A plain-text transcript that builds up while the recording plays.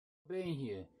being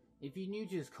here. If you're new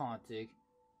to this content,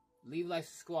 leave a like,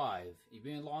 subscribe. If you've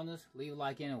been along this, leave a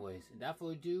like anyways. And without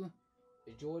further ado,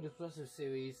 enjoy the explosive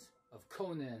series of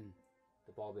Conan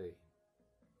the Barbarian.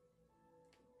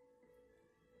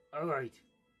 Alright,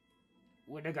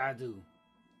 what I gotta do?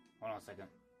 Hold on a second.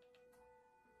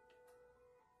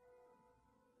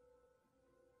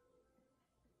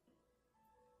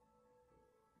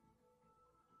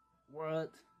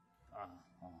 What? Hold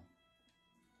on.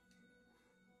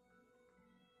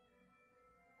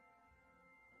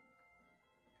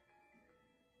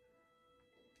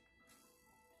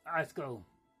 Alright, let's go.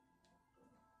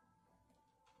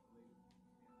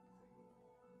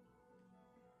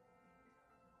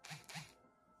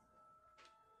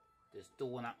 This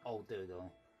door not. Oh, there we go.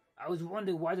 I was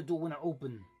wondering why the door wouldn't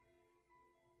open.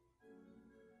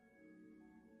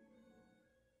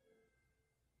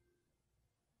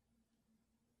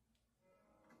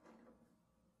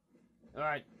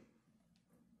 Alright.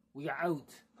 We are out.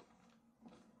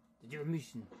 Did your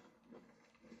mission.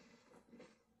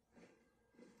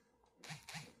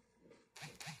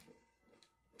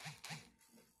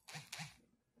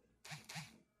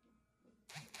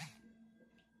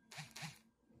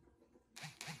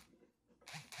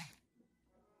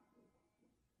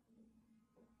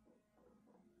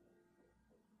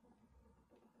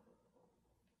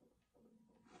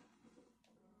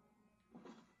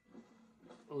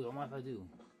 Oh, what am I if I do?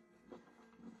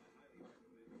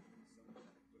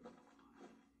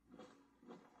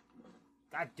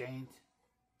 God dang it,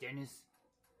 Dennis.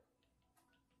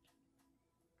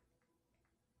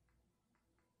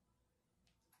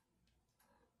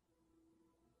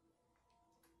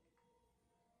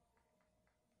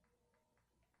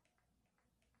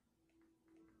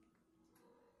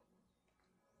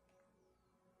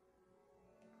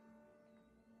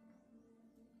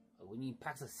 Oh, we need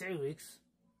packs of Cerix.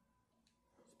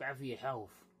 It's bad for your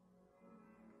health.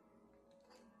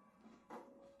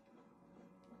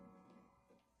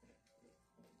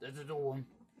 There's the door.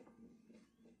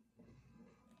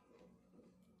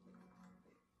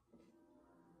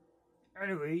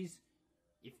 Anyways,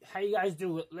 how you guys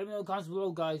do it? Let me know in the comments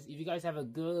below, guys, if you guys have a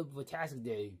good, fantastic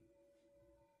day.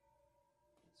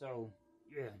 So,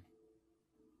 yeah.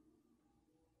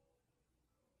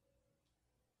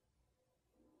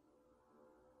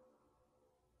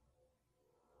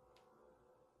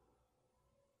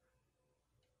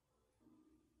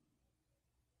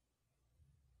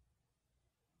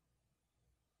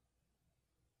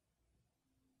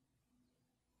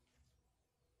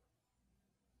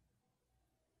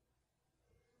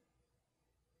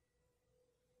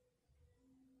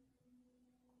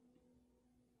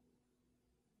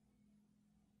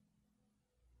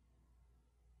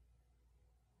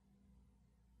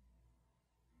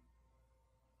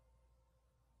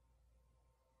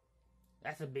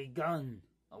 That's a big gun.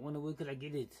 I wonder where could I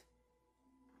get it?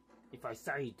 If I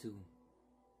decided to.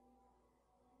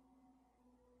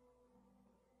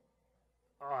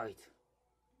 Alright.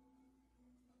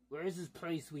 Where is this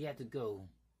place we had to go?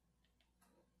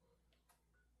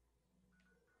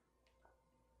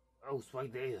 Oh, it's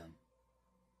right there.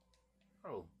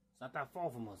 Oh, it's not that far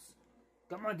from us.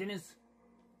 Come on, Dennis.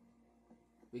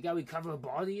 We gotta recover a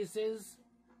body, it says?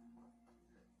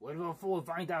 Whatever for,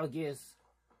 find out, I guess.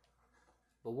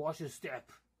 But watch your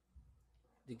step.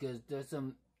 Because there's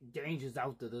some dangers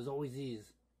out there. There's always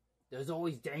is. There's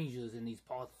always dangers in these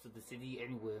parts of the city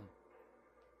anywhere.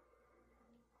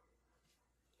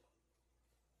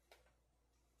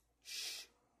 Shh.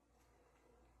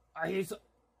 I hear some...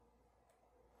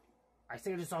 I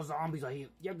say I saw zombies. I hear...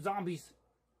 Yep, zombies.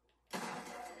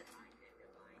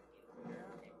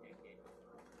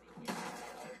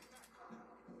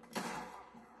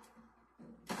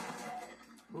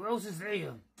 Who else is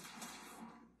there?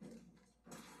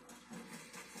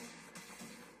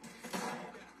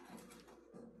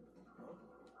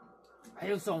 I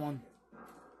hear someone.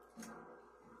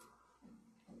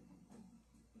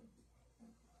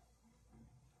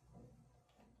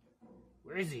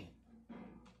 Where is he?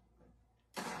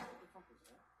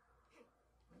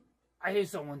 I hear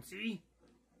someone, see?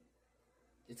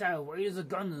 It's either raiders or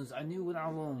gunners. I knew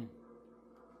without alone.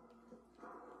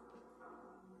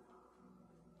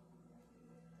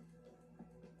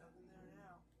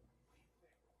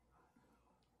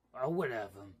 Or whatever.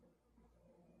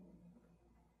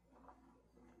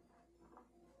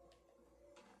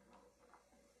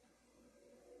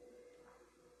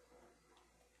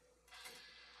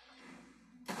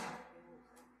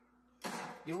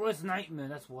 Your worst nightmare,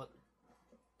 that's what.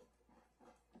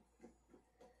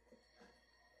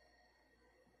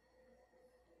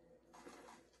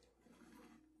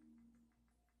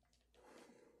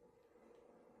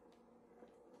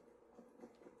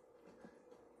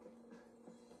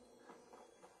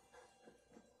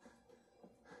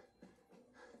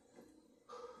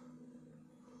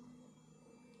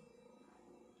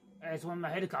 it's one of my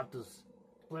helicopters.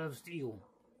 Full of steel.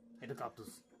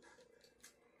 Helicopters.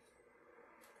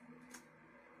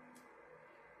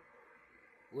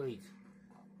 Wait.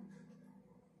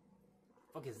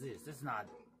 Fuck is this? That's not.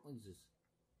 What is this?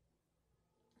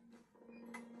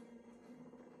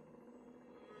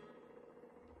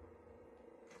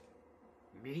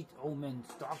 Meet Omen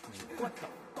Stockman. What the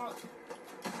fuck?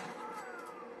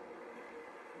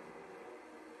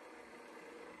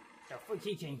 The fuck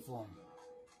he came from?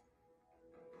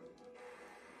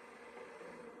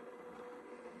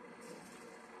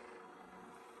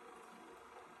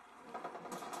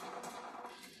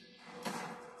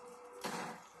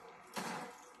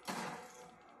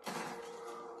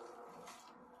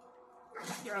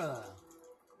 Yeah.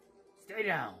 Stay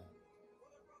down.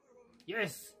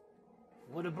 Yes.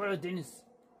 What about Dennis?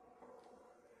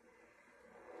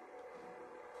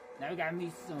 Now we gotta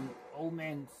meet some old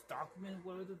man Stockman,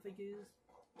 whatever the fuck it is.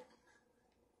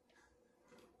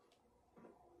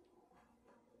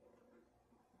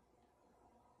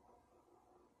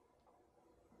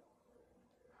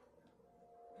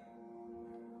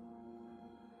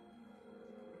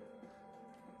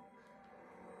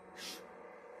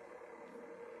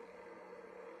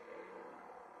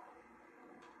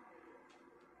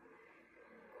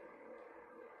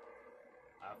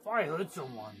 I thought I heard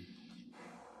someone.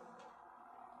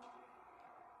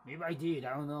 Maybe I did,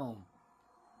 I don't know.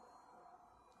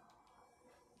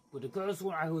 But the first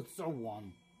one I heard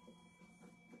someone.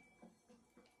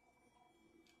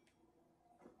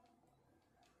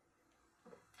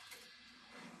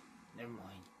 Never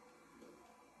mind.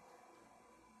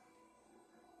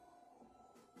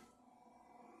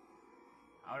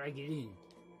 How'd I get in?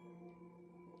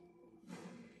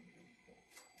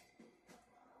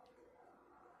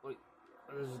 Wait,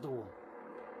 there's a door.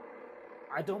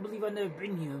 I don't believe I've never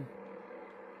been here.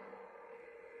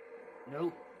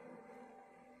 Nope.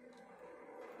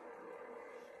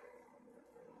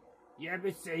 Yeah,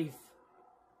 but safe.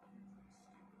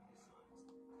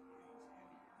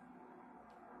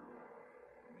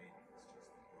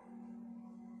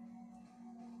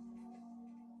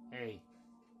 Hey.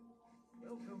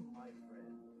 Welcome, my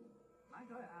friend. Might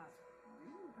I ask, do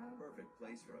you have... Perfect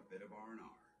place for a bit of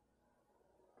R&R.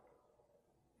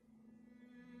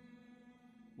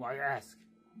 Why ask?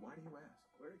 Why do you ask?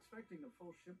 We're expecting a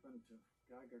full shipment of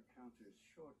Geiger counters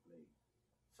shortly.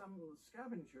 Some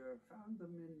scavenger found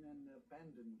them in an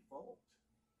abandoned vault.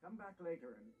 Come back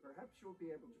later and perhaps you'll be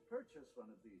able to purchase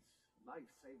one of these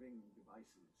life-saving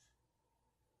devices.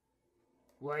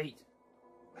 Wait.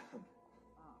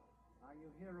 Are you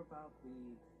here about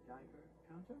the Geiger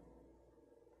counter?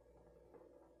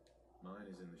 Mine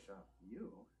is in the shop.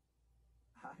 You?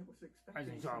 I was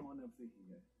expecting someone of the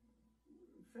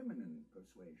feminine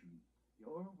persuasion.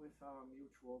 You're with our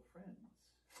mutual friends,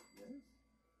 yes?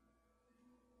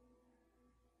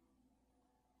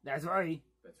 That's right.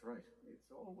 That's right. It's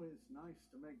always nice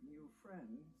to make new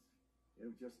friends.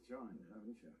 You've just joined,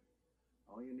 haven't you?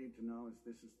 All you need to know is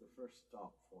this is the first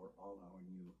stop for all our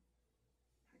new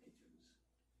packages.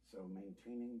 So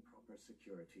maintaining proper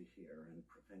security here and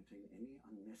preventing any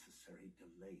unnecessary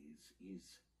delays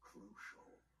is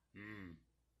crucial.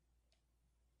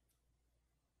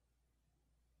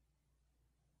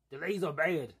 Delays are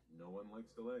bad. No one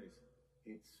likes delays.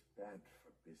 It's bad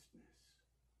for business.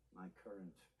 My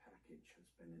current package has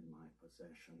been in my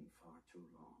possession far too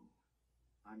long.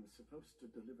 I'm supposed to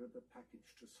deliver the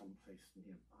package to someplace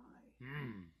nearby.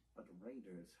 But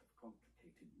raiders have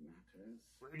complicated matters.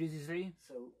 What did you say?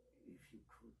 So, if you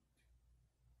could...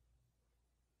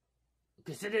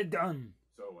 Consider it done.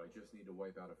 So I just need to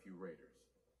wipe out a few raiders.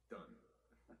 Done.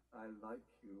 I like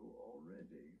you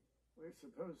already. We're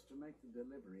supposed to make the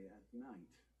delivery at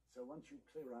night. So once you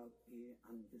clear out the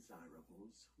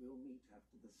undesirables, we'll meet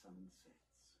after the sun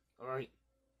sets. All right.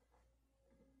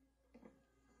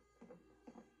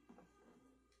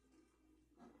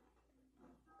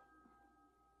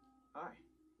 Hi.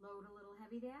 Load a little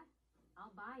heavy, Dad?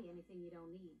 I'll buy anything you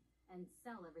don't need and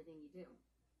sell everything you do.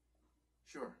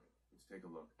 Sure. Let's take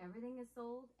a look. Everything is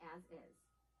sold as is.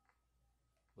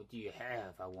 What do you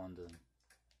have, I wonder?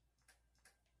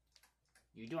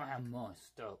 You don't have much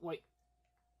stuff. Wait.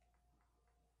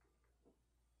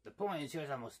 The point is, here's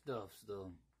how much stuff,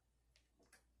 still.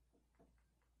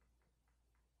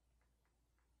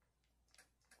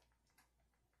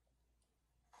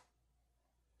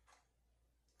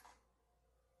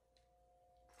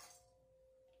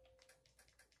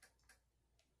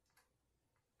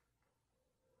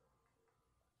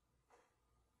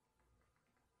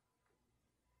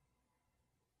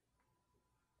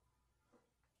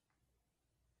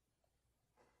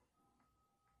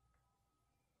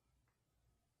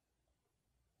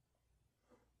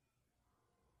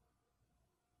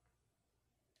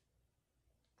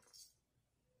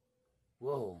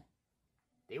 Whoa.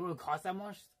 They would cost that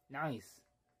much? Nice.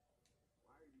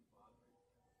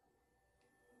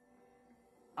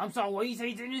 I'm sorry, what you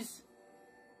say, Dennis?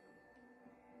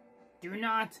 Do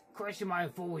not question my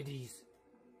authorities.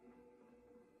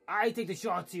 I take the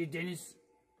shots here, Dennis.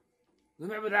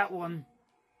 Remember that one.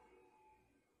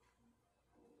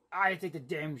 I take the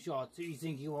damn shots. Who you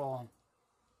think you are?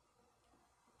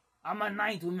 I'm a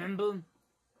knight, remember?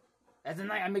 As a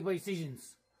knight, I make my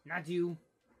decisions. Not you.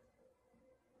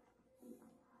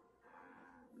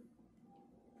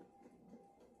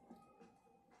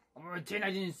 I'm gonna pretend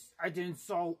I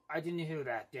didn't hear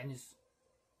that, Dennis.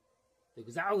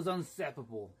 Because I was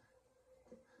unstoppable.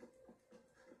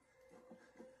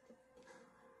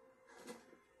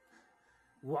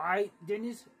 Why,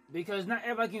 Dennis? Because not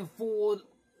everybody can afford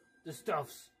the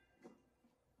stuffs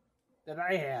that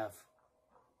I have.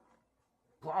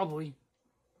 Probably.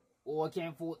 Or I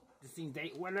can't afford the same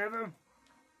date, whatever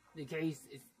the case,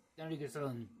 it's not a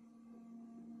concern.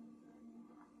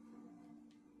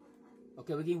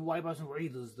 Okay, we're getting wiped out some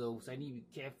raiders though, so I need to be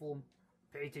careful,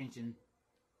 pay attention.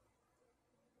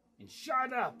 And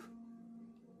shut up!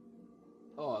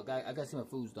 Oh, I got some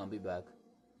food's done, be back.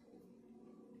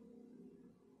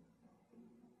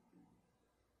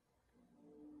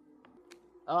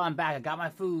 Oh, I'm back, I got my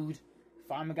food.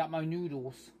 Finally got my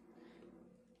noodles.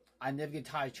 I never get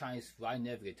tired of Chinese food. I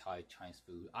never get tired of Chinese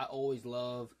food. I always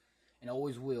love, and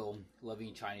always will, love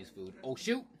eating Chinese food. Oh,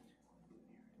 shoot!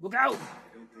 Look out!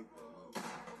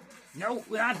 No,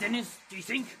 we're not, Dennis. Do you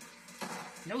think?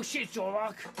 No shit,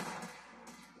 Sherlock.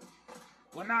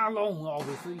 We're not alone,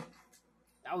 obviously.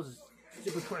 That was a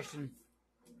stupid question.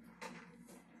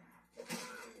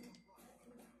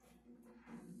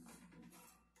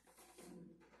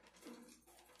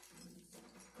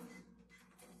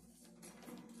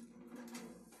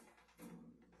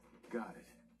 Got it.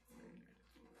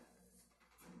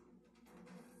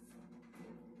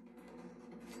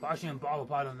 Splashing and ball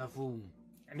apart on the room.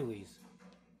 Anyways,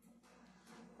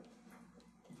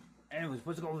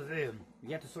 let's go over there.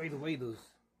 We have to sway the waiters.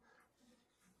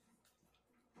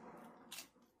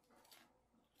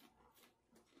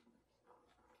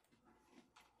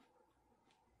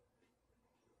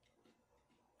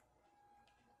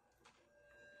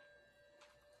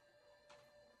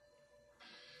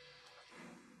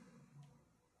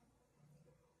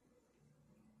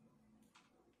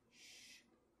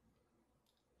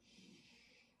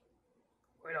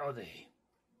 Where are they?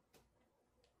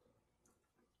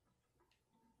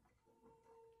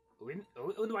 Are we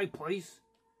in the right place?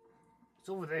 It's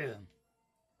over there.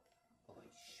 Oh,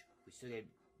 we still gotta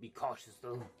be cautious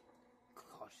though.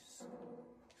 Cautious.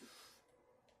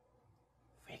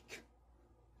 Fake.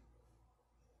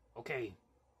 Okay.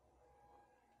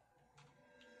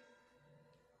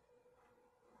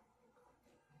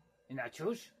 In that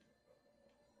church?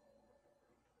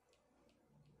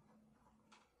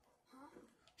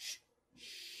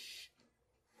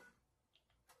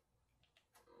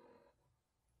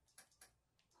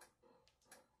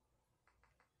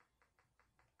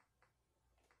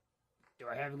 Do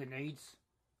I have grenades?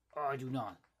 Oh, I do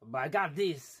not. But I got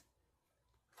this.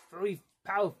 3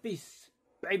 power fists,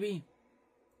 baby.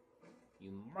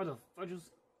 You motherfuckers.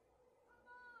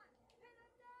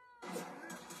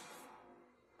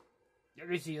 There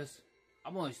they see us.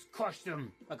 I'm gonna crush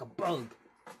them like a bug.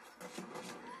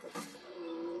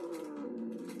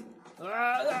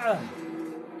 Yeah.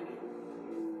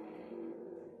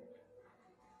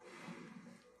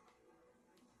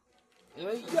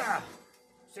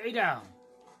 Stay down.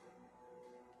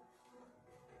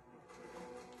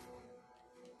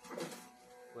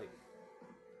 Wait.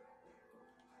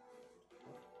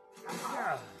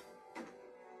 Yeah.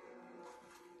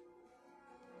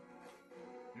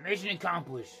 Mission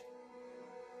accomplished.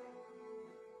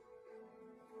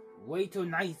 Way too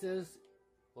nice.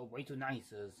 Well, way too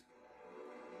nice.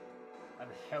 How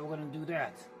the hell are we gonna do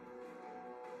that?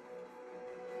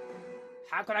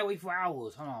 How can I wait for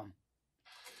hours? Hold on.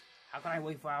 How can I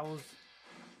wait for hours?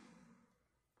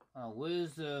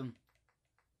 Where's the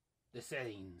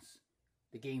settings?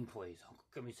 The gameplays. Oh,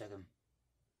 give me a second.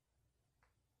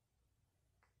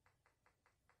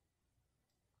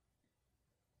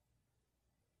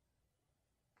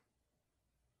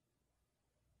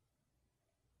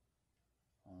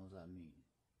 What does that mean?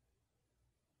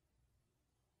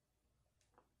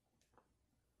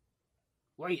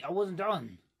 Wait, I wasn't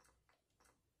done.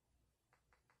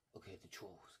 Okay, the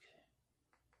trolls.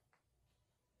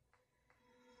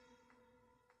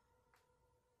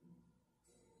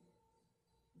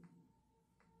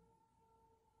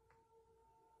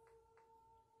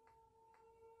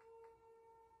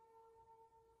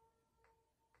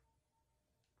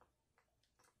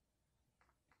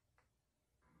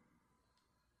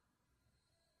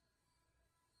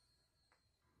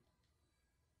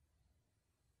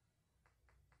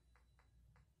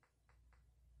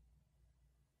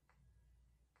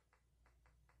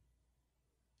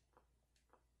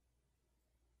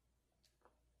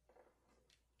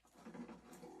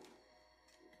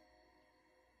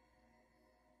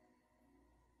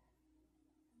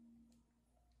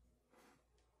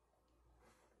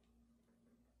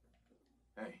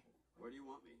 do you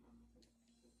want me?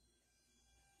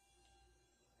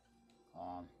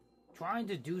 Trying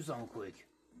to do something quick.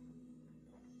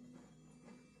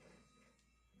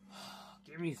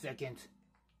 Give me a second.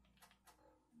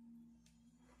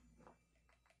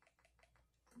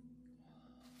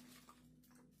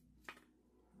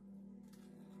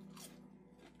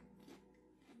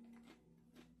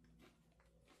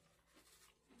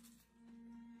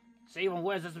 Save on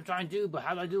words, that's what I'm trying to do, but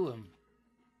how do I do them?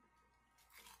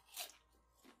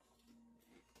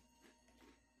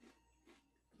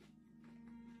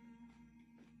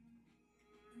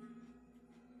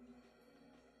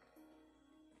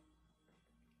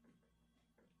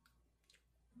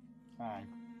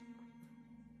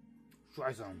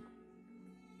 Try some.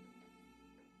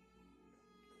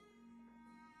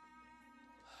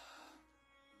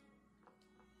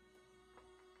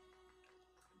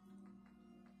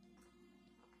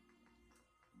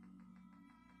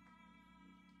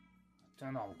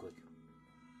 Turn it on quick.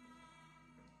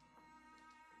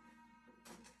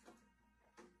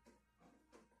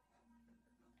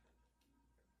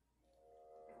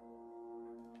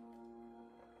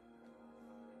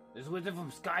 This was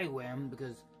different from Skyrim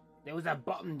because there was that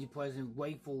button you press and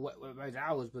wait for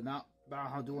hours, but not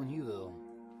about how doing here though.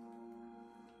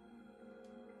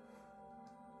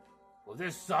 Well,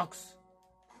 this sucks.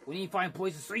 We need to find a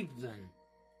place to sleep then.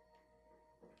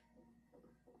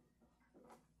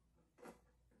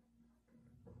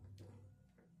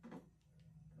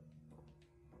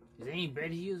 Is there any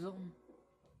bed here or something?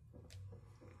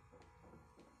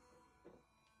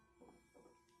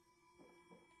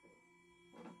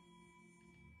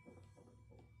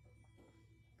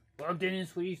 Well,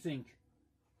 Dennis, what do you think?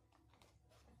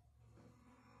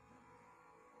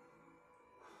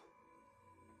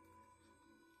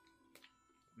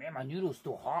 Man, my noodle's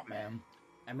still hot, man.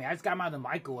 I mean, I just got them out of the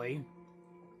microwave.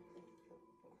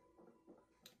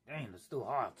 Dang, it's still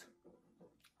hot.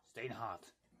 Staying hot.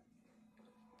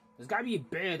 There's gotta be a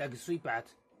bed I can sleep at.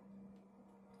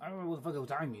 I don't remember what the fuck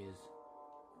time it is.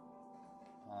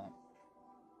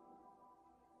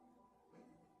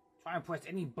 Try and press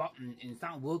any button and it's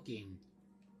not working.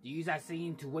 Do you use that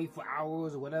saying to wait for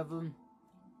hours or whatever?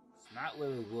 It's not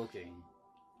really working.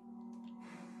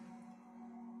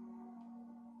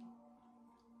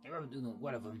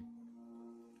 Whatever.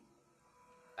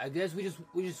 I guess we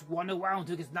just wander around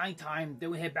until it's nighttime,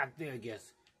 then we head back there, I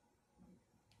guess.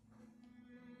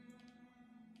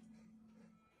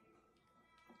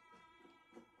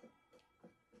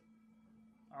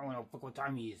 I don't know what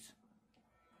time it is.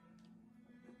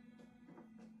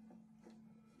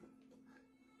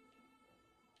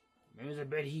 Maybe there's a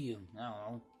bed here. I don't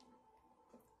know.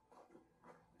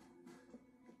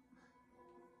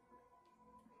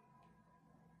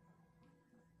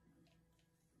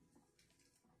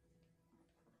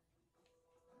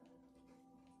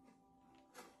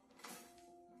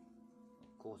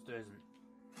 Of course there isn't.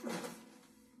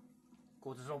 Of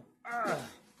course there's no...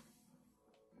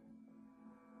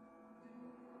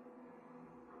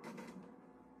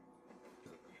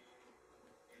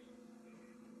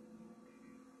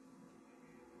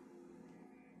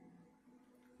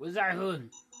 Where's that hood?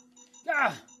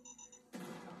 Ah!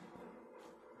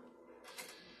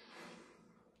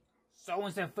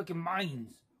 Someone said freaking mines.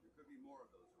 There could be more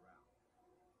of those around.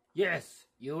 Yes,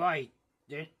 you're right.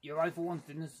 You're right for once,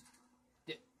 Dennis.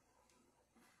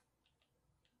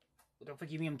 What the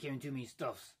fuck you mean I'm carrying too many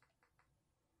stuffs?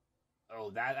 Oh,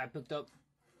 that I picked up?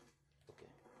 Okay.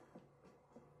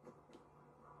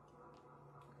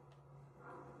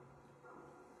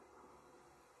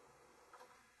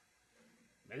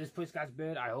 Maybe this place got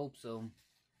bed? I hope so.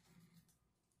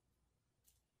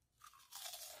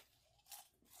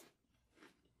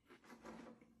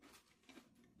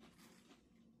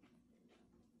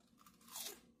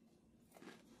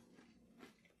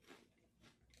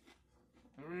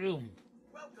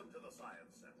 Welcome to the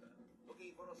Science Center.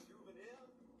 Looking for a souvenir?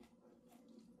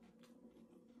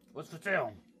 What's for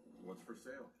sale? What's for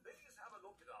sale? Please have a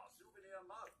look at our souvenir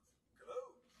mugs,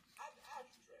 clothes, and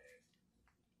ashtrays.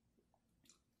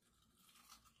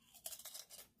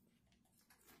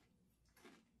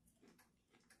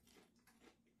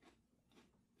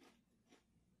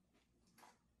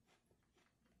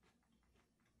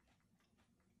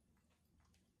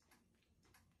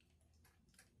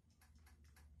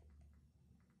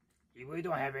 You really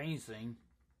don't have anything.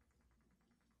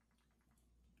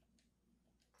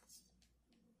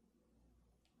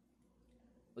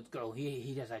 Let's go.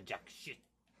 He does that jack shit.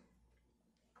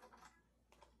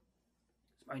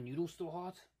 Is my noodle still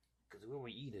hot? Because we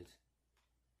won't eat it.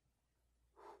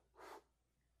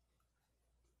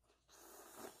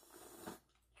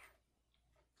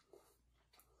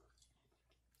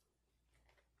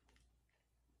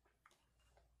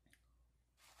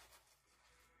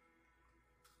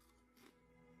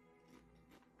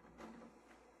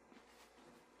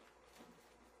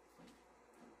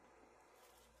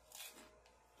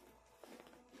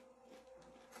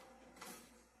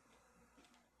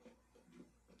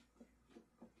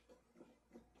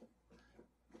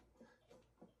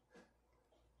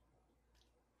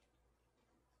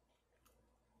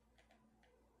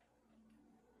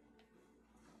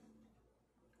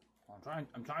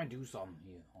 I'm trying to do something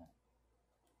here. Huh?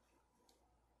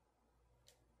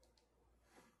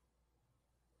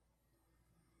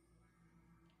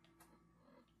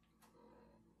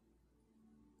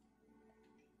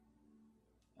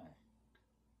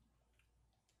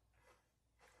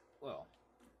 Well,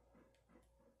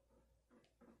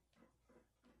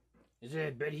 is there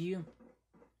a bed here?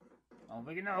 I don't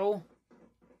think no.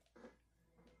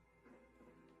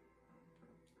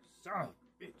 Son of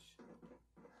a bitch.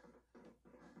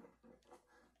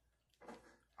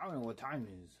 I don't know what time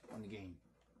it is on the game.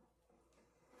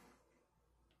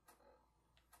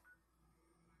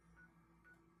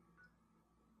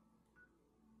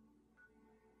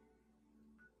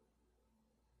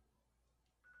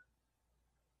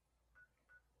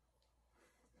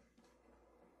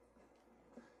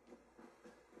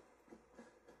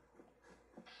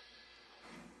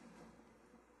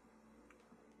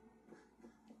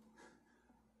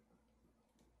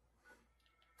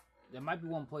 There might be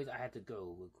one place I had to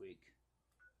go real quick.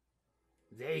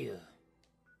 There.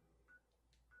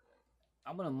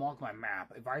 I'm gonna mark my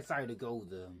map. If I decide to go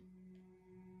there,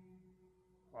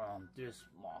 just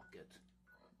mark it.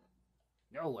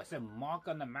 No, I said mark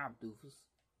on the map, doofus.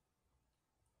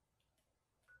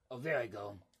 Oh, there I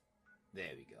go.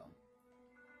 There we go.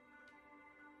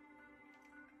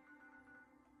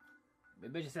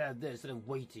 Maybe I just have this instead of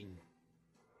waiting.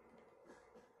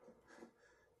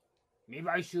 Maybe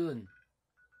I should.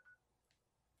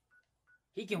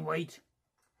 He can wait.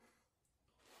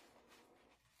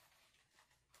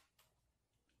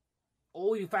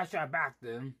 Or you fast travel back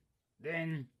then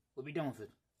we'll be done with it.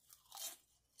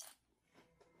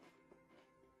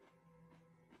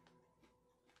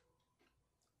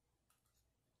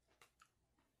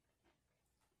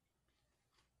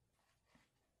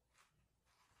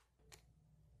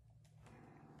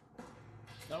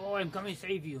 Don't worry, I'm coming to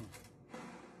save you.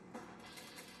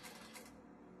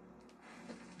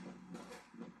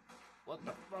 What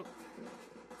the fuck?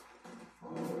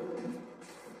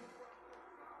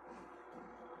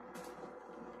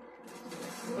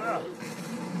 Ugh.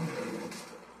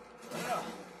 Ugh.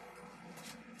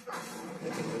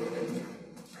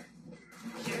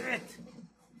 Shit!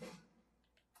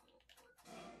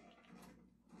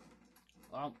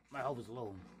 Well, my health is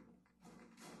low.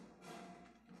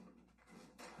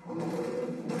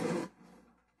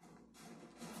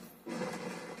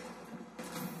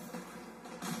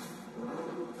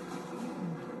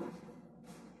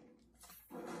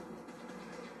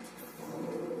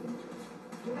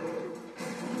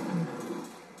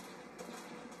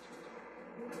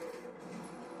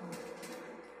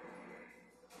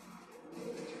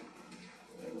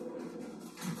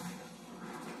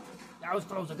 That was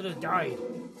close, I could have died.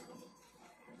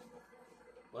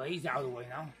 Well, he's out of the way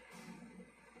now.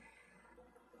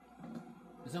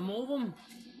 Is there more of them?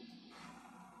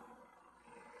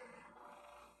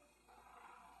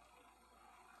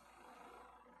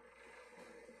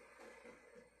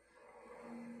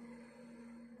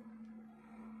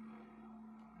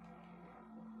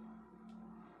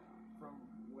 From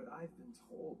what I've been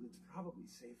told, it's probably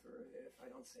safer if I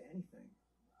don't say anything.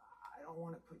 I don't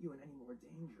want to put you in any more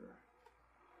danger.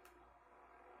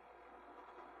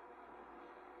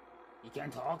 You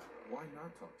can't talk? Why not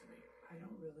talk to me? I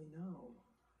don't really know,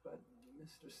 but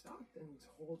Mr. Stockton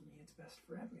told me it's best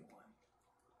for everyone.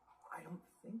 I don't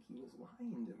think he was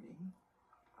lying to me.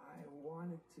 I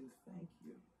wanted to thank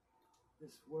you.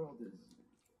 This world is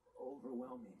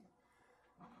overwhelming.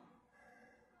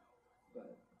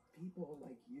 But people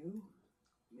like you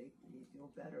make me feel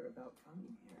better about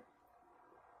coming here.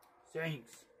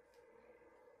 Thanks.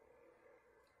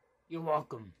 You're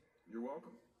welcome. You're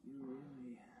welcome.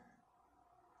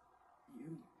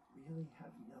 You really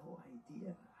have no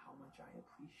idea how much I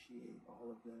appreciate all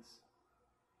of this.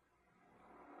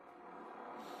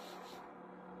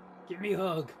 Give me a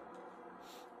hug.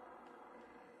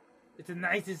 It's the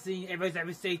nicest thing everybody's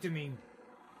ever said to me.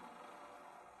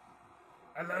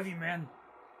 I love you, man.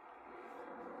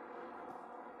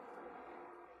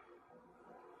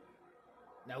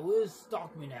 Now where's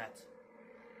Stockman at?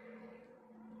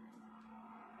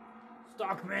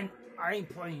 Stockman, I ain't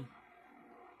playing.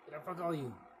 Where the fuck are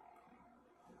you?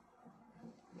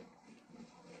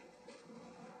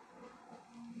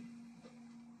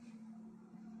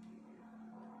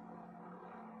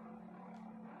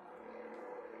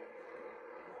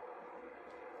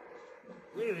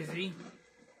 Where is he?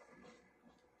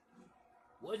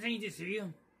 Wasn't he just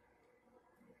here?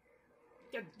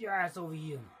 Get your ass over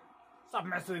here. Stop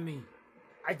messing with me.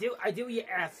 I deal with your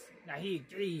ass. Now here,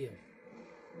 get here.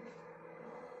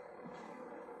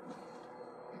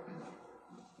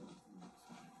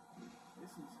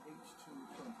 This is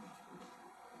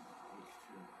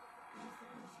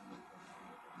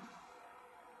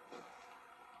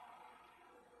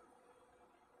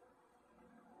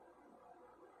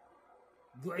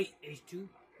Great, H2.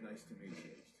 Nice to meet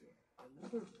you, H2.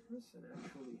 Another person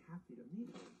actually happy to meet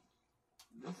me.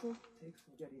 This'll take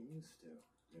some getting used to.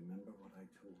 Remember what I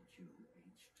told you,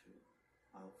 H2.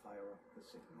 I'll fire up the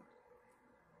signal.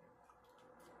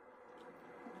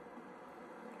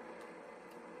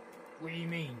 What do you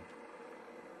mean?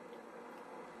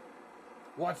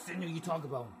 What signal you talk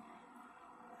about?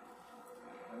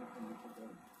 Everything that you're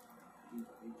doing, keep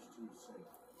H2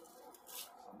 safe.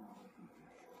 Someone will keep you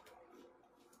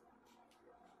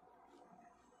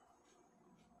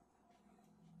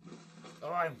sure.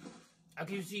 Alright, I'll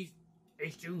give you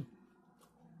H2.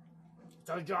 It's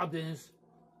our job, Dennis.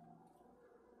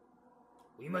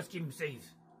 We must keep him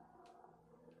safe.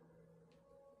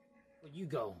 Where'd you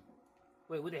go?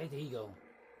 Wait, where the heck did he go?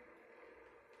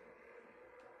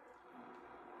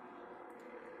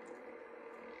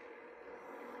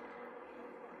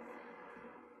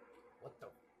 What the?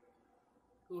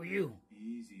 Who are you?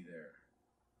 Easy there.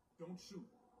 Don't shoot.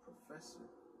 Professor,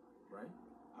 right?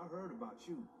 I heard about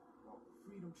you. Walked the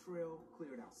Freedom Trail,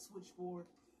 cleared out Switchboard.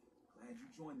 Glad you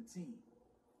joined the team.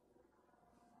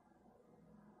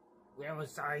 We have a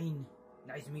sign.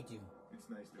 Nice to meet you. It's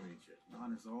nice to meet you. The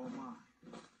honor's all mine.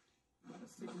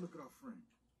 Let's take a look at our friend.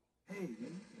 Hey,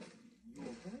 You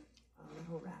okay? A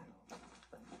little rattled,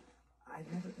 but I've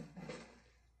never been better.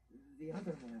 The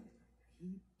other man,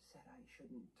 he said I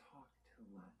shouldn't talk too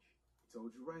much.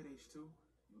 told you right, H2.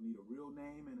 You'll need a real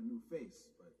name and a new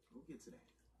face, but we'll get to that.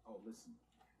 Oh, listen.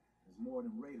 There's more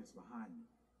than raiders behind me.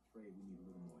 Afraid we need a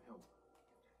little more help.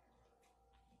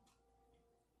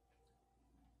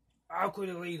 I'll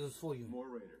clear the raiders for you. More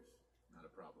raiders. Not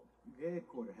a problem. You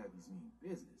headquarter heavies mean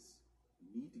business. We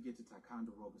need to get to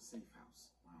Ticonderoga's safe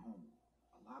house, my home.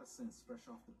 A lot of sense fresh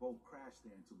off the boat crashed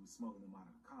there until we smuggled them out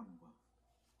of the Commonwealth.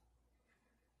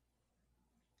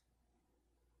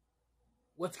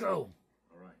 Let's go.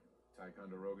 All right.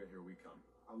 Ticonderoga, here we come.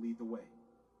 I'll lead the way.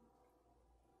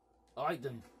 Alright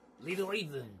then. Lead the way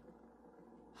then.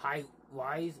 Hi,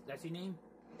 Wise, that's your name?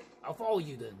 I'll follow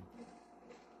you then.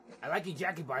 I like your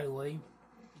jacket, by the way. You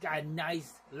got a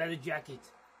nice leather jacket.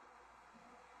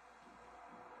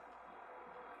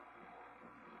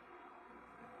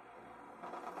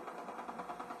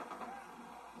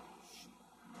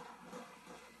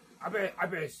 I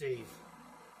better save.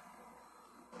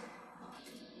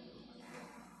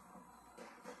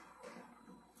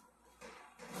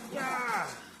 Yeah!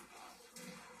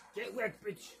 Get wrecked,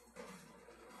 bitch.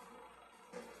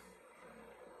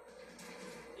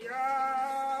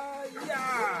 Yeah!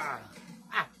 Yeah!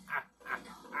 Ah, ah, ah,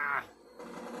 ah.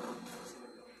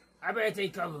 I better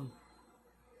take cover.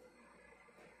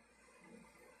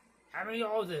 How many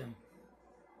are there?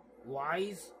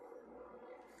 Wise?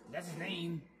 That's his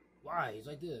name. Wise,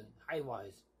 right there. Hi,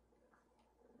 Wise.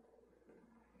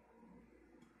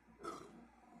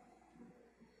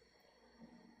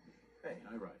 Hey,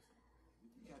 High Rise. We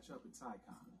can catch up at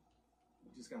Ticon.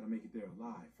 We just gotta make it there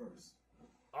alive first.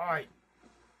 Alright.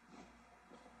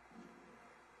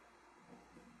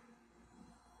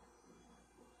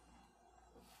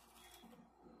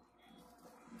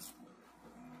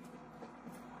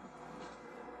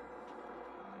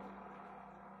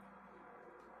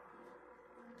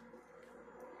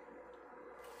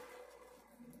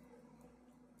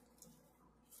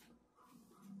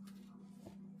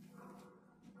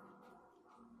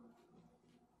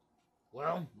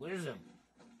 Well, where's him?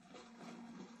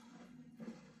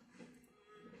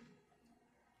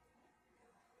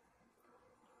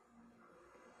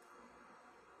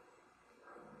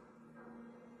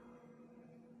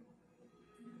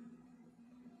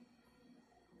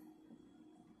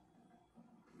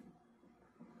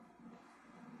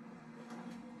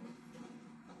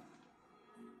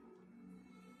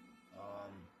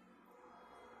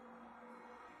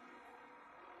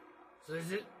 So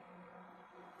is it?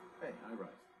 Hey, High Rise.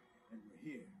 And we're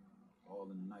here. All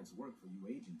in the night's work for you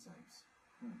agent types.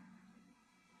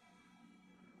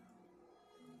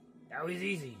 That was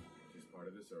easy. Just part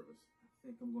of the service. I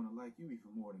think I'm gonna like you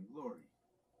even more than Glory.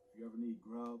 If you ever need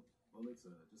grub, bullets,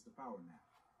 or just a power nap,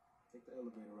 take the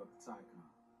elevator up to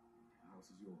Ticon. The house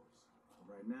is yours.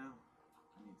 But right now,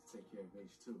 I need to take care of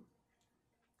H2.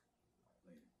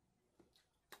 Later.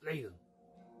 Later.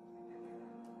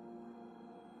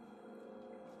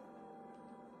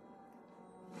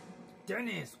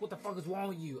 Dennis, what the fuck is wrong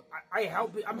with you?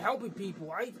 I'm helping people,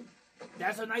 right?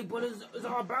 That's what Night Brothers is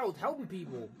all about, helping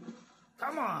people.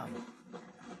 Come on.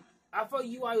 I thought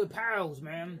you are with pals,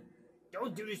 man.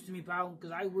 Don't do this to me, pal,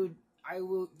 because I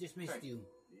will dismiss you.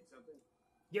 Need something?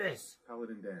 Yes.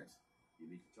 Paladin dance. You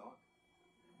need to talk?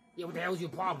 Yeah, what the hell's your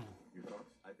problem? Your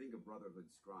thoughts? I think a Brotherhood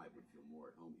scribe would feel more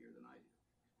at home here than I do.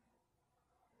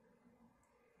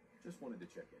 Just wanted to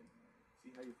check in.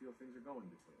 See how you feel things are going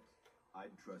between us.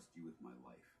 I'd trust you with my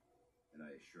life. And I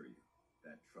assure you,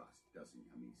 that trust doesn't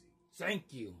come easy.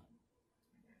 Thank you.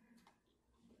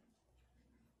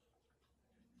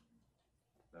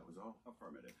 That was all?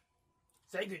 Affirmative.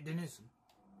 Thank you, Dennis.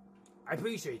 I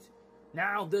appreciate it.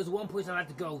 Now, there's one place I'd like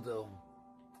to go, though.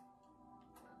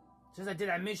 Since I did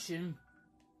that mission,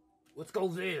 let's go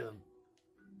there.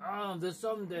 There's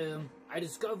some there. I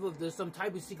discovered there's some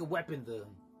type of secret weapon there.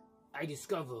 I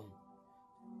discovered.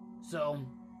 So,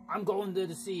 I'm going there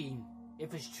to see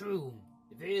if it's true.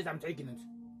 If it is, I'm taking it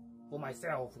for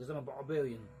myself, because I'm a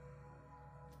barbarian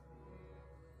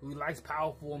who likes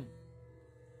powerful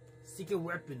secret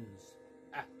weapons.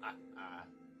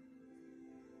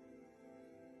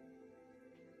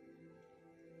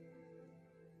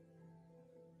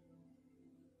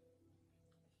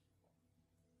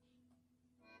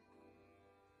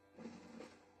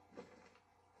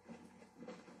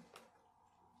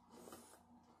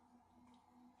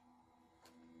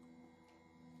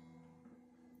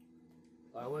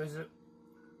 Where is it?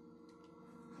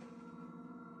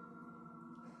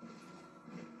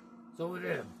 It's over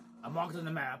there. I marked it on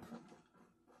the map.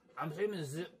 I'm assuming this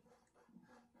is it.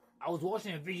 I was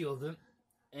watching a video of it,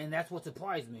 and that's what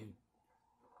surprised me.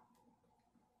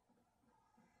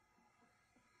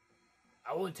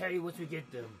 I won't tell you once we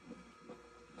get there.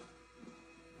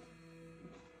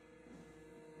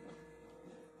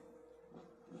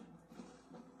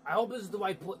 I hope this is the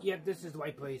right place. Yep, this is the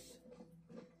right place.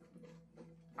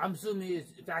 I'm assuming it is.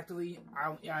 Factually,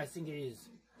 I think it is.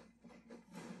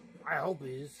 I hope it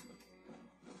is.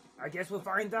 I guess we'll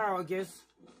find out, I guess.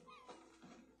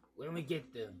 When we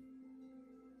get there.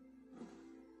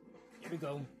 Here we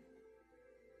go.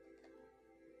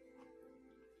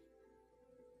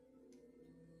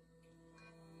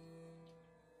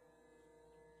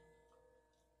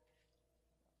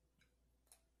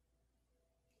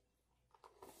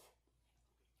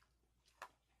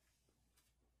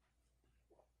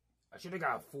 I should have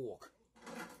got a fork.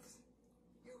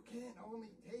 You can't only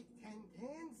take 10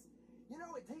 cans? You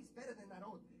know, it tastes better than that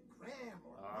old Graham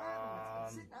or Ram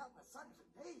that's been sitting out in the sun for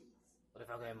days. What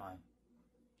if I get mine?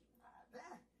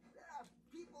 There are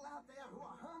people out there who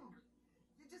are hungry.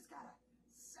 You just gotta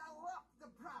sell up the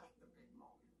product a bit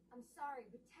more. I'm sorry,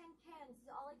 but 10 cans is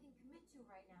all I can commit to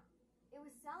right now. It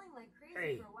was selling like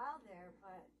crazy for a while there,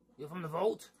 but... You're from the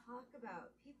vault? Talk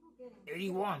about people getting...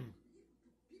 81.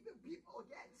 People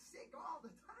get sick all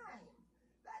the time.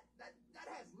 That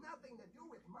has nothing to do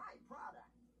with my product.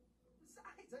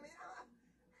 Besides, I mean,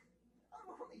 I'm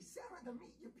only selling the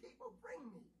meat you people bring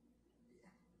me.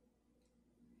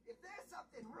 If there's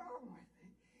something wrong with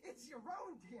it, it's your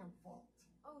own damn fault.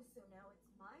 Oh, so now it's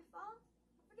my fault?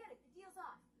 Forget it, the deal's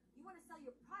off. You want to sell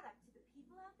your product to the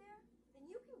people out there? Then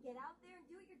you can get out there and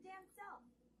do it your damn self.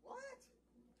 What?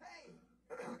 Hey,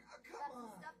 come on. Got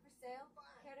some stuff for sale.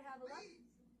 Fine. Care to have a look?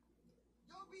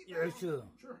 Yeah, sure.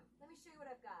 Sure. Let me show you what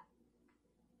I've got.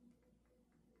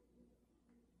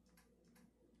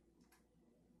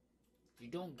 You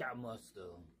don't got much,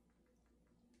 though.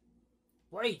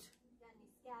 Wait! Got any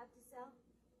scab to sell?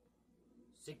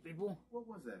 Sick people? What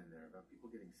was that in there about people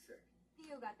getting sick?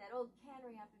 Theo got that old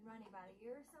cannery up and running about a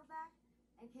year or so back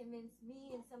and convinced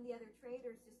me and some of the other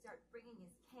traders to start bringing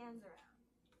his cans around.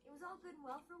 It was all good and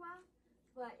well for a while,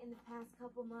 but in the past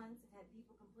couple months I've had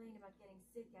people complain about getting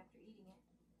sick after eating it.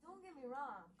 Don't get me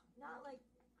wrong, not like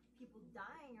people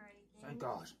dying or anything. Thank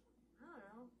God. I don't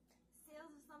know. Sales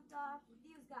have slumped off, and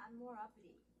Theo's gotten more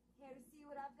uppity. Care to see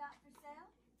what I've got for sale?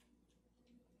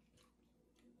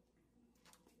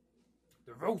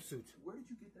 The vault suit. Where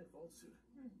did you get that vault suit?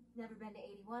 Never been to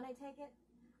 81, I take it?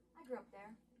 I grew up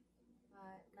there,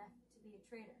 but left to be a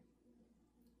trader.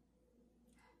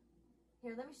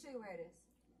 Here, let me show you where it is.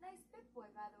 Nice Pip-Boy,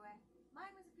 by the way.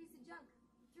 Mine was a piece of junk.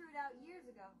 Threw it out years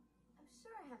ago. I'm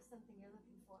sure I have something you're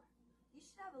looking for. You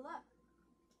should have a look.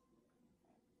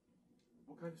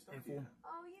 What kind of stuff do you have?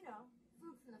 Oh, you know,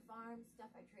 food from the farm,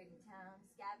 stuff I trade in town,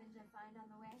 scavenge I find on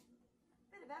the way.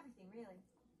 Bit of everything, really.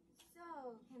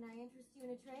 So, can I interest you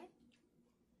in a trade?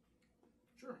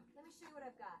 Sure. Let me show you what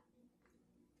I've got.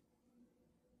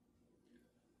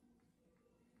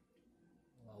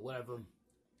 Whatever.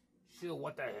 Sure,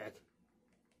 what the heck.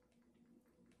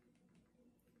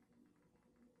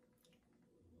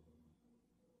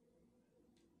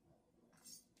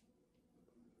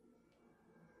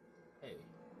 Hey.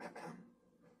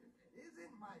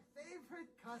 Isn't my favorite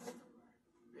customer,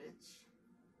 bitch.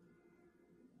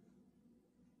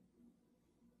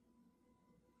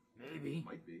 Maybe.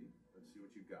 Might be. Let's see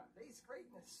what you got. Face great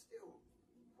in a stew.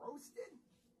 Roasted?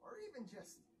 Or even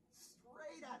just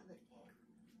straight out of the can.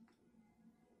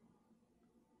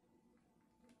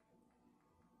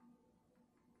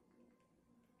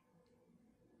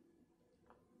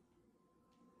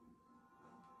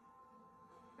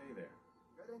 stay there.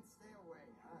 Couldn't stay away,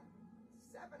 huh?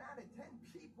 7 out of 10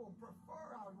 people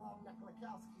prefer our long neck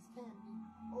Lakowski's canned meat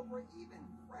over even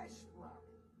fresh blood.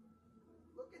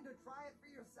 Looking to try it for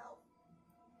yourself?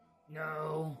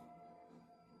 No.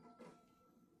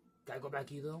 Gotta go back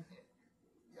here though?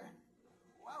 You're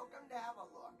welcome to have a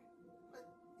look. But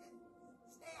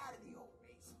stay out of the old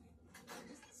basement.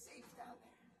 It's safe down there.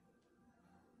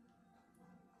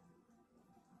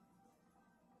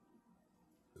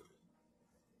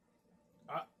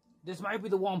 This might be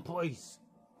the one place.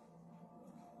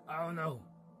 I don't know.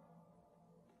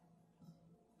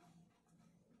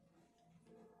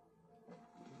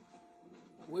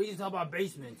 What are you talking about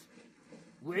basement?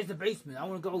 Where's the basement? I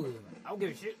want to go there. I don't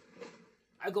give a shit.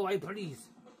 I go right, please.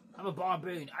 I'm a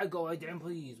barbarian. I go right there,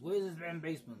 please. Where's this damn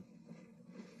basement?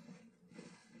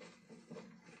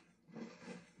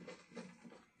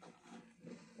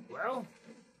 Well,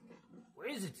 where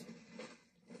is it?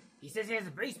 He says he has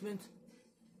a basement.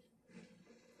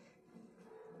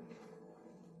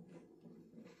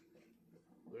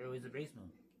 Where is the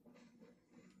basement?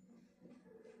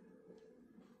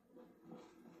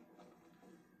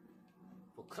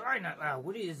 For crying out loud,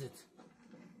 what is it?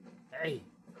 Hey.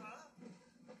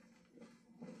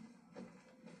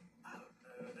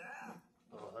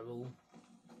 Oh, hello.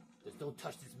 Just don't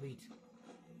touch this meat.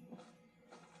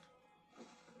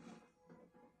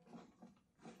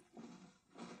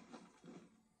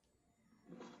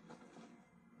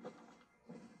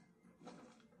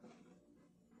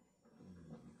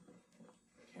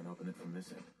 Can't open it from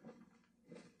this end.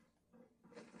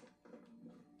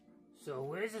 So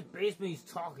where's the basement he's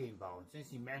talking about?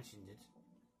 Since he mentioned it.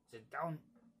 Is it down?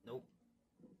 Nope.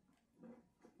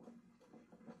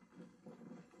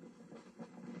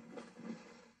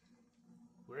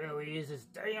 Where is this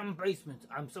damn basement?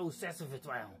 I'm so obsessed with it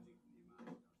right now.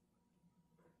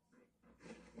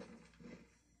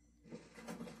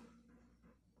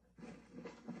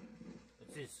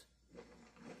 What's this?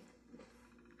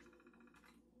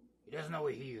 He doesn't know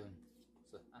we're here.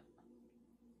 So,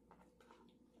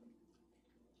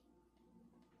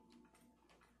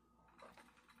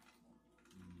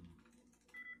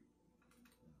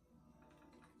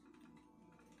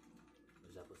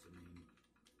 what's that supposed to mean?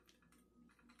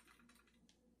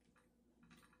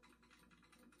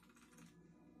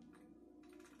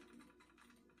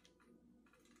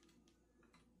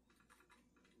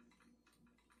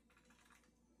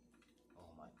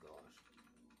 Oh my gosh.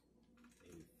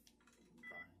 Maybe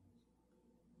fine.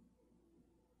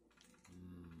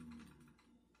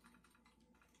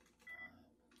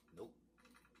 Nope.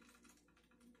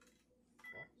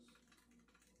 False.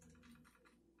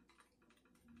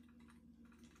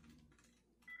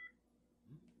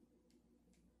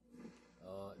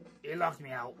 It locked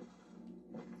me out.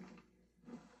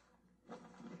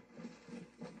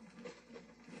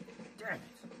 Damn it.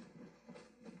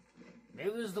 Maybe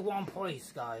this is the wrong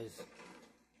place, guys.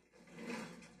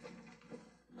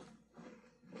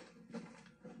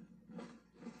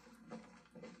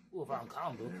 Ooh, I found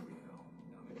comic book. There we go.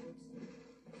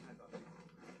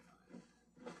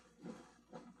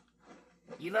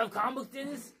 You love comic book,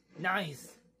 Dennis?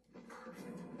 Nice.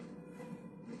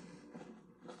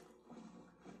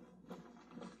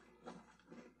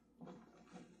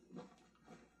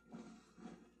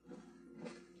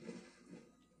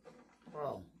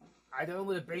 Oh, I don't know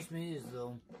where the basement is,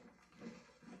 though.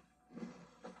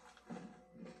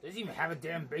 Does it even have a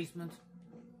damn basement?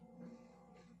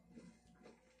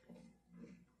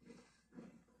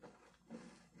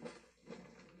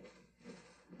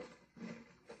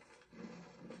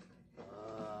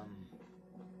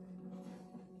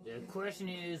 The question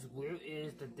is, where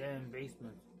is the damn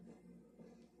basement?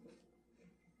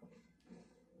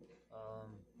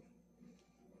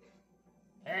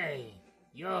 Hey,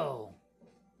 yo.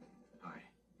 Hi.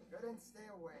 Couldn't stay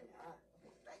away, huh?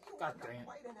 Bet you God got damn.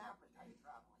 quite an appetite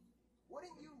traveling.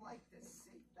 Wouldn't you like to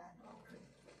sate that hunger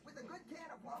with a good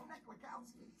can of long neck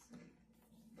Lakowski's?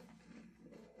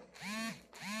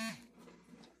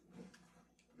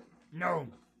 No.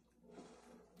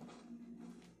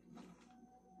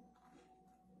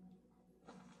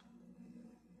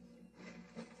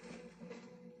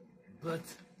 But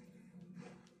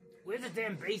where's the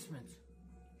damn basement?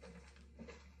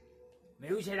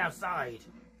 Maybe we should head outside.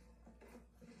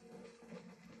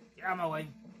 Get out of my way.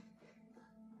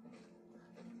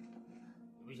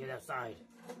 Maybe we should head outside.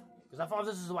 Because I thought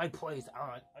this is the right place.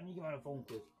 Alright, I need to get on the phone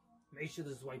quick. Make sure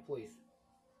this is the right place.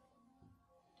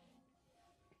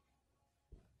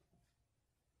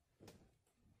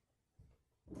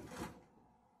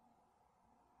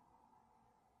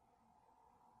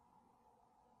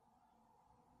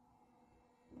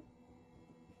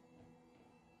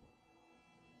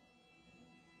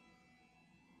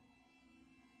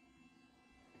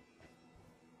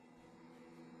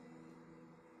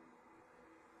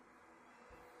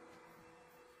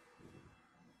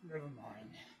 Never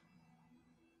mind.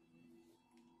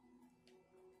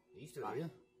 Are you still here?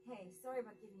 Hey, sorry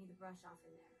about giving you the brush off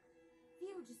in there.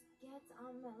 Theo just gets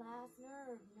on my last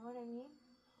nerve, you know what I mean?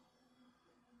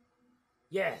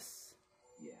 Yes.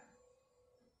 Yeah.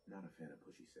 Not a fan of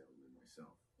pushy salesmen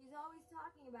myself. He's always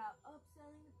talking about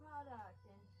upselling the product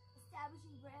and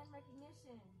establishing brand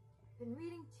recognition. Been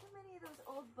reading too many of those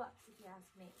old books, if you ask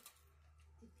me.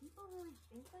 Did people really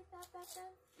think like that back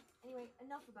then? Anyway,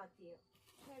 enough about Theo.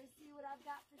 Care to see what I've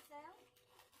got for sale?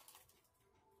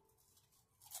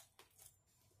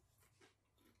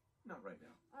 Not right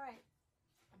now. All right,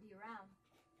 I'll be around.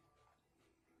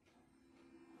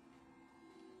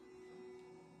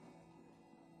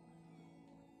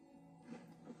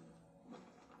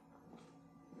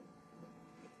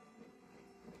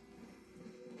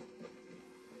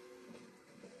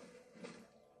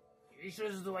 Are you sure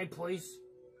this is the right place?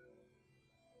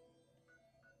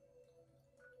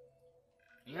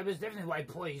 Yeah, but it's definitely the right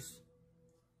place.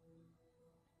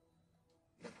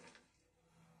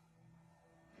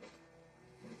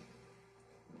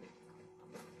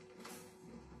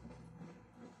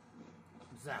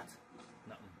 What's that?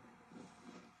 Nothing.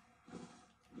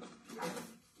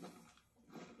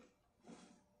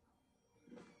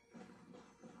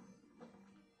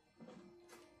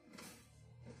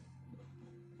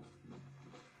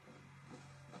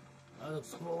 I'll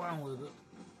explore around a little bit.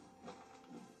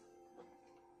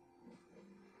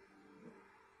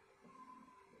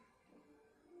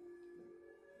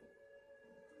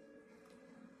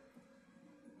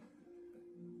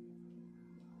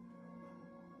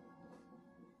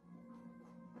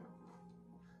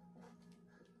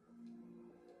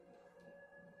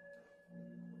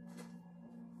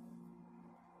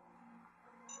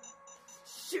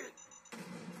 Shit!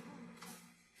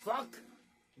 Fuck!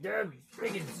 They're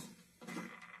brigands!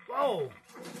 Whoa!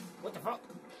 What the fuck?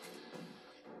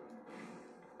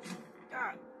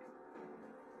 God!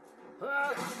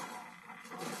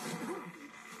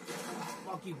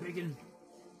 Fuck you, brigand!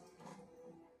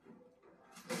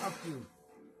 Fuck you!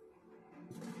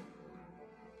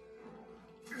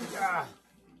 Yeah!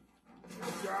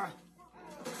 Yeah!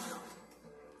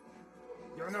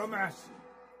 You're no match!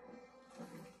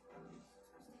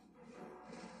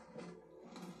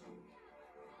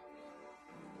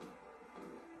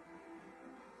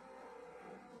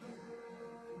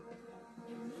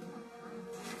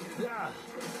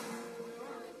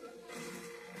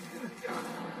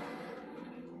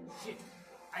 Shit,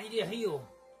 I need a heal.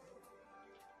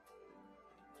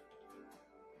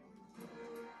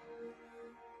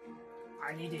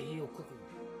 I need a heal quickly.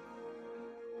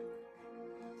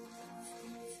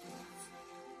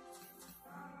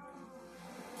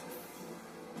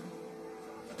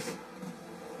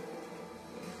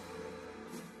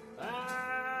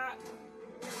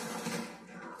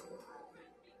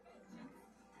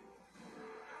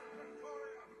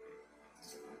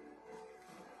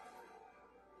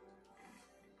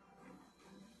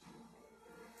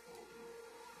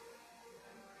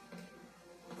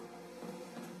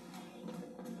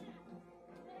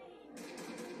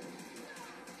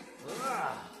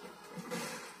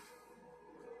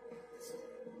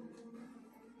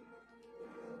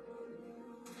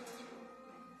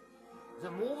 Is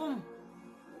it more of them?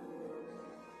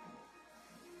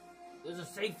 There's a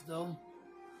safe though.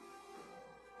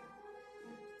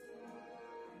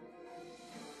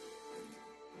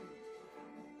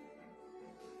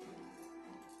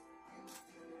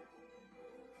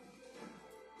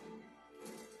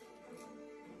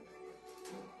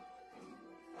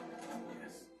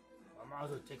 Yes. I might as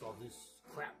well take all this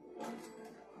crap.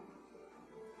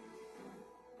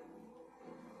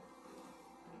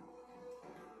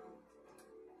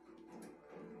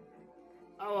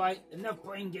 Alright, enough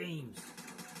playing games.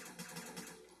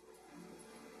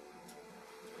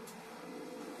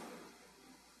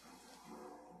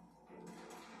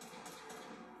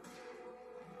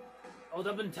 Oh,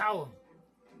 they're up in the tower.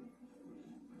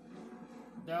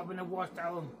 They're up in the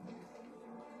watchtower.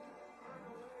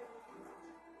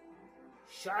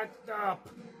 Shut up,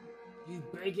 you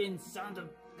begging son of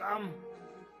gum.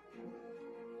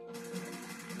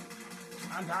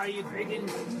 I'm tired of you begging,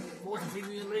 forcing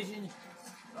people in religion.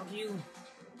 Fuck you.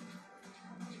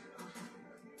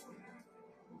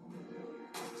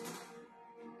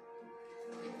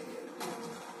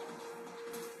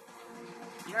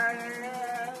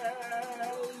 Yeah.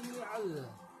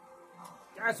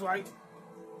 That's right.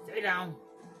 Stay down.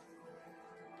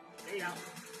 Stay down.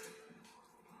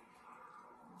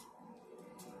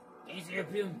 Can't see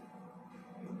up him.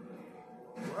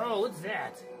 Whoa, what's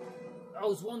that?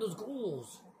 Oh, it's one of those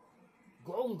ghouls.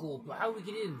 Golden ghoul, but how do we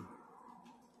get in?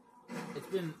 It's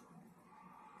been...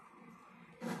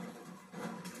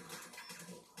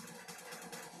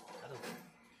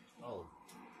 Oh.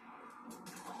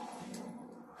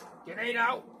 Grenade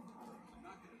out!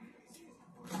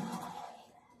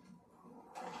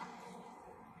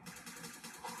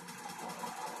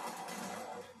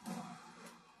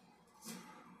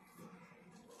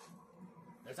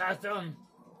 That's how it's done.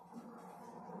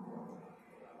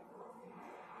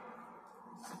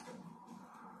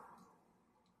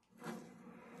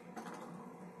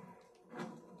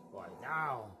 Right,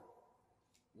 now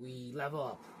we level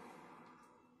up.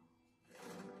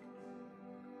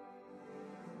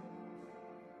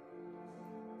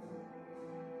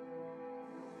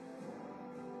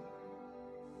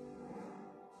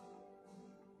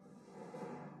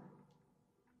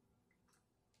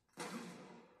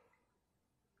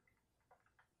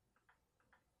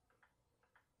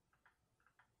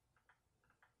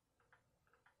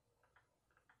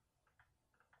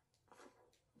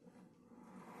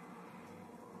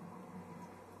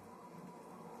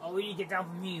 Oh, we need to get down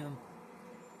from here.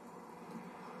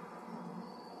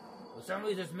 For some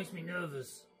reason, this makes me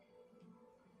nervous.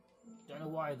 Don't know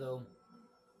why though,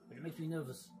 but it makes me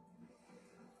nervous.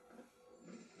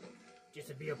 Just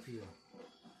to be up here.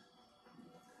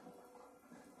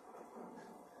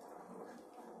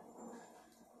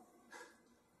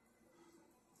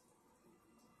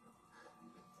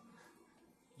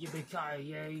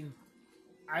 Yippee-ki-yay.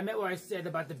 I meant what I said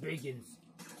about the Bacons.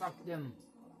 Fuck them.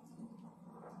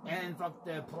 And fuck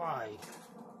their pride.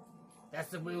 That's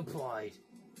the real pride.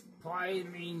 Pride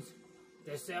means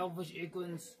they're selfish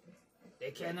ignorance. They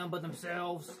care nothing but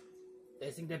themselves. They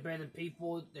think they're better than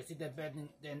people. They think they're better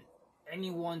than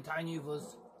anyone tiny of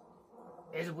us.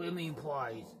 It's a real mean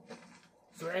pride.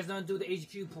 So it has nothing to do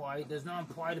with the HQ pride. There's no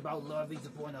pride about loving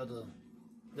one another.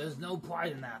 There's no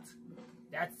pride in that.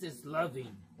 That's just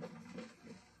loving.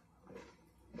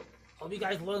 Hope you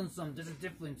guys learned something. There's a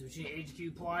difference between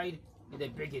HQ pride and the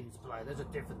Bacons pride. There's a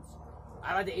difference.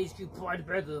 I like the HQ pride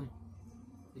better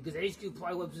because HQ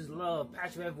pride represents love,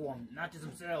 passion for everyone, not just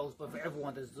themselves, but for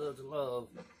everyone that deserves love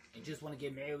and just want to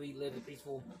get married, live a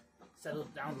peaceful,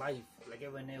 settled down life like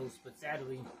everyone else. But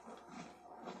sadly,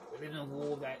 we live in a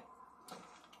world that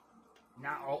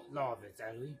not all love it.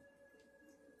 Sadly.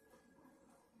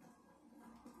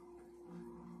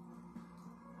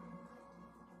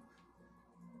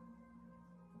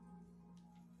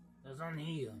 There's none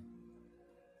here.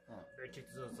 Oh, better check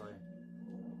this other side.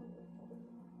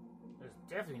 There's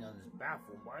definitely none in this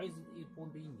bathroom. Why isn't it one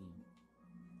being here?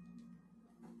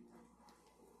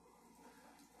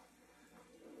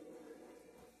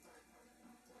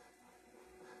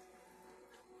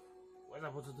 What am I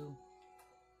supposed to do?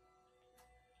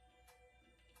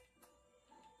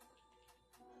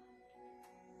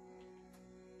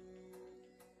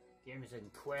 Give me a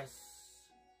second. Quests.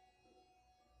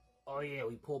 Oh yeah,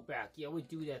 we pull back. Yeah, we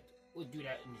do that. We'll do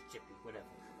that in the ship, whatever.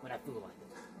 When I feel like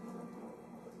it.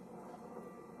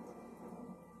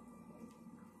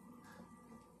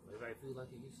 Whatever I feel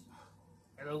like it is.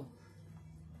 Hello.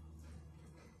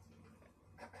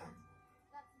 Got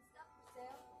some stuff for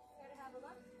sale. Care to have a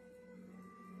look?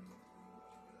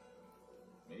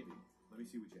 Maybe. Let me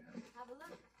see what you have. Have a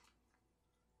look.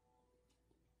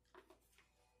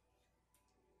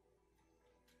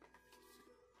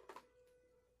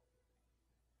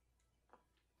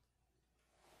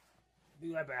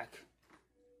 Be right back.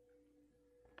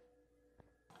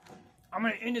 I'm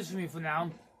gonna end this for me for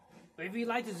now. But if you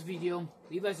like this video,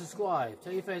 leave a subscribe,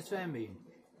 tell your friends, family.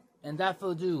 And that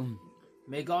for do.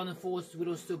 May God and force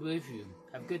will still be with you.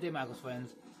 Have a good day, my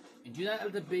friends. And do not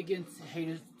let the biggest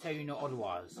haters tell you no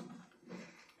otherwise.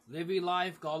 Live your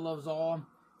life, God loves all.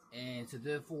 And so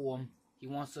therefore, He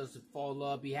wants us to fall in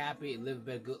love, be happy, and live a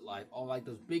better good life. Unlike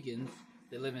those biggins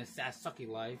that live in a sad, sucky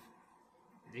life.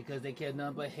 Because they care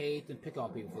nothing but hate and pick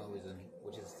on people for no reason.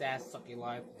 Which is a sad, sucky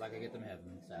life, like I get them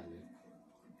heaven, sadly.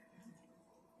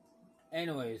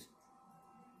 Anyways,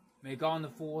 may God and the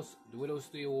force, the widow's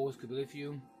 3 wars could be with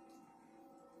you.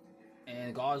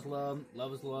 And God's love,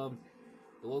 love is love,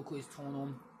 the world is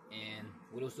tonal, and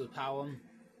widow's still power.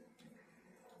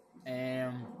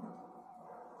 And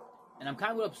I'm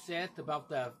kind of upset about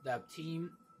that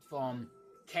team from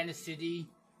Kansas City.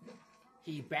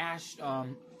 He bashed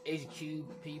HQ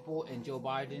people and Joe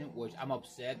Biden, which I'm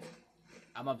upset.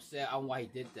 I'm upset on why he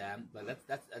did that, but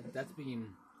that's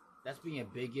being a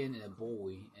bigot and a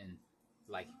bully, and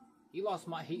like he lost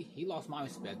my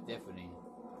respect definitely.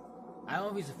 I don't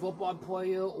know if he's a football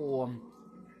player or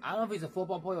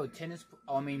tennis.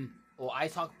 Or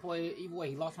ice hockey player. Either way,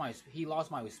 he lost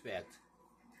my respect.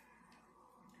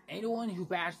 anyone who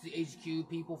bashes the HQ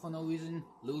people for no reason,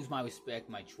 lose my respect,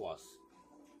 my trust.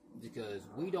 Because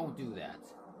we don't do that.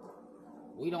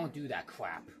 We don't do that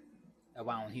crap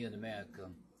around here in America.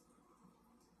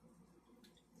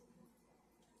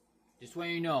 Just so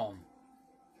you know,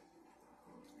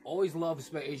 always love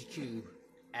respect HQ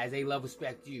as they love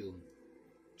respect you.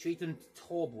 Treat them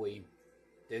horribly,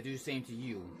 they'll do the same to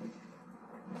you.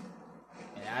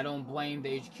 And I don't blame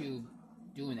the HQ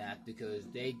doing that because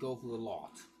they go through a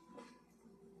lot.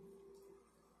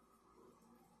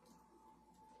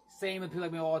 Same with people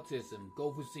like me, autism,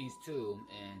 go through things too,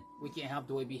 and we can't help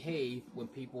the way we behave when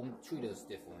people treat us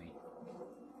differently.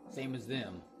 Same as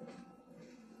them.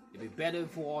 It'd be better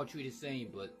if we all treat the same,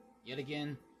 but yet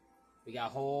again, we got a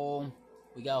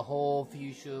whole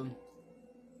future.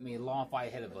 I mean, a long fight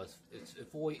ahead of us. It's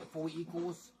four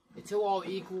equals. Until all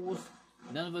equals,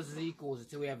 none of us is equals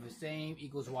until we have the same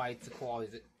equals rights,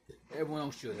 equalities that everyone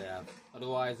else should have.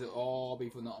 Otherwise, it'll all be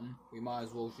for nothing. We might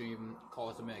as well shouldn't even call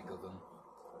us America then.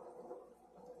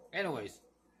 Anyways,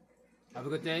 have a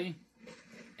good day,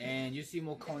 and you'll see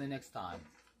more Conan next time.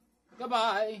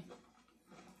 Goodbye!